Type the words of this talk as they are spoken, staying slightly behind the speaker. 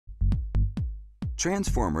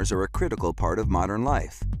Transformers are a critical part of modern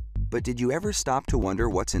life. But did you ever stop to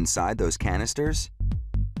wonder what's inside those canisters?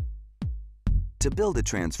 To build a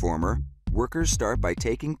transformer, workers start by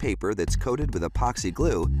taking paper that's coated with epoxy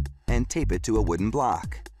glue and tape it to a wooden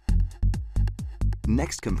block.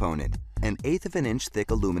 Next component, an 1/8 of an inch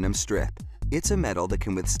thick aluminum strip. It's a metal that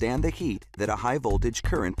can withstand the heat that a high voltage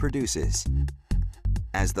current produces.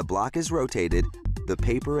 As the block is rotated, the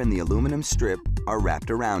paper and the aluminum strip are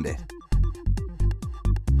wrapped around it.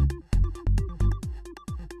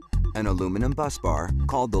 An aluminum bus bar,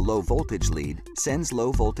 called the low voltage lead, sends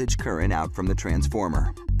low voltage current out from the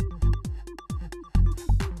transformer.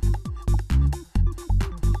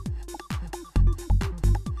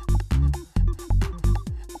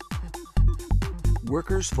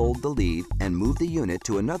 Workers fold the lead and move the unit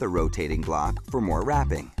to another rotating block for more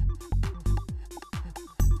wrapping.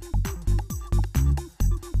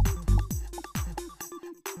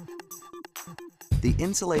 The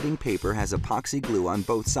insulating paper has epoxy glue on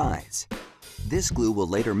both sides. This glue will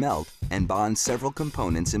later melt and bond several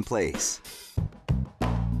components in place.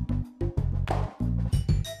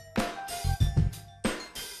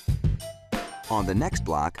 On the next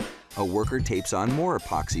block, a worker tapes on more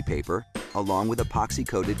epoxy paper along with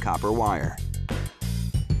epoxy-coated copper wire.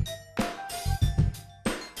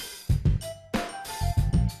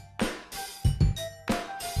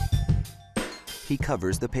 He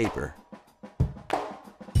covers the paper.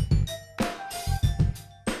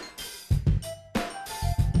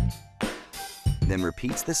 Then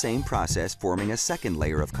repeats the same process, forming a second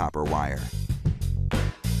layer of copper wire.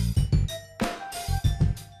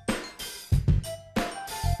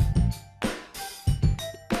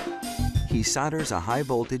 He solders a high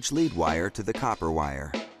voltage lead wire to the copper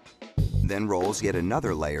wire, then rolls yet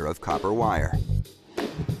another layer of copper wire.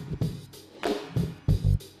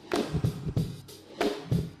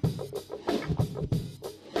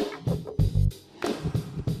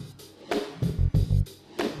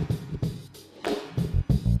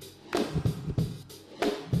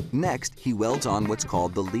 Next, he welds on what's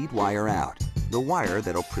called the lead wire out, the wire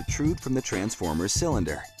that'll protrude from the transformer's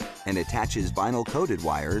cylinder, and attaches vinyl-coated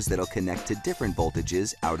wires that'll connect to different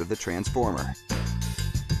voltages out of the transformer.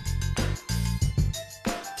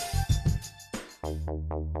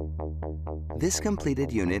 This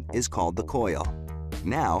completed unit is called the coil.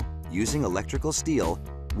 Now, using electrical steel,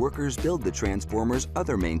 workers build the transformer's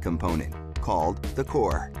other main component, called the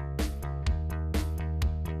core.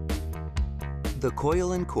 The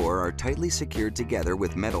coil and core are tightly secured together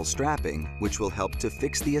with metal strapping, which will help to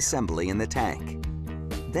fix the assembly in the tank.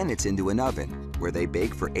 Then it's into an oven, where they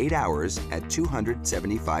bake for 8 hours at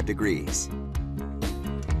 275 degrees.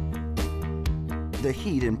 The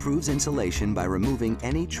heat improves insulation by removing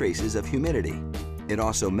any traces of humidity. It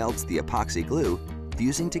also melts the epoxy glue,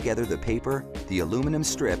 fusing together the paper, the aluminum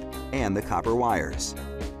strip, and the copper wires.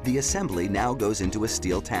 The assembly now goes into a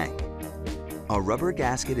steel tank. A rubber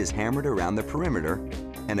gasket is hammered around the perimeter,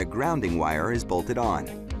 and a grounding wire is bolted on.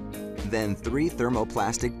 Then 3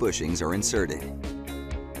 thermoplastic bushings are inserted.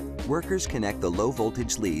 Workers connect the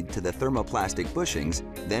low-voltage lead to the thermoplastic bushings,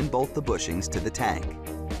 then bolt the bushings to the tank.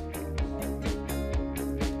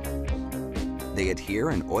 They adhere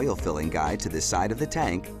an oil filling guide to the side of the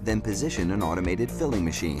tank, then position an automated filling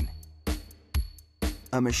machine.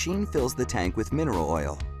 A machine fills the tank with mineral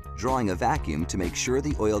oil, drawing a vacuum to make sure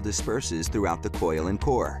the oil disperses throughout the coil and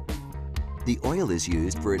core. The oil is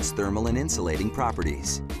used for its thermal and insulating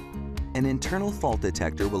properties. An internal fault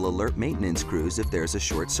detector will alert maintenance crews if there's a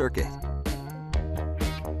short circuit.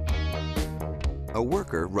 A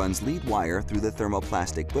worker runs lead wire through the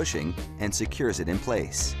thermoplastic bushing and secures it in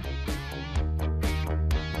place.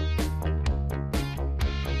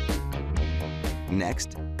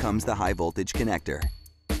 Next comes the high voltage connector.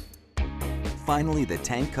 Finally, the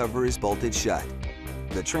tank cover is bolted shut.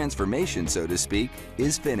 The transformation, so to speak,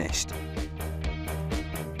 is finished.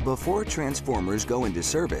 Before transformers go into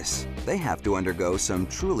service, they have to undergo some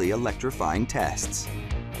truly electrifying tests.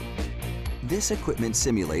 This equipment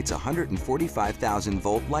simulates a 145,000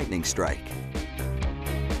 volt lightning strike.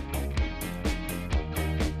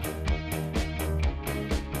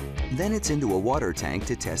 Then it's into a water tank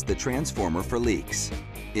to test the transformer for leaks.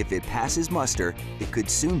 If it passes muster, it could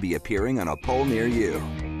soon be appearing on a pole near you.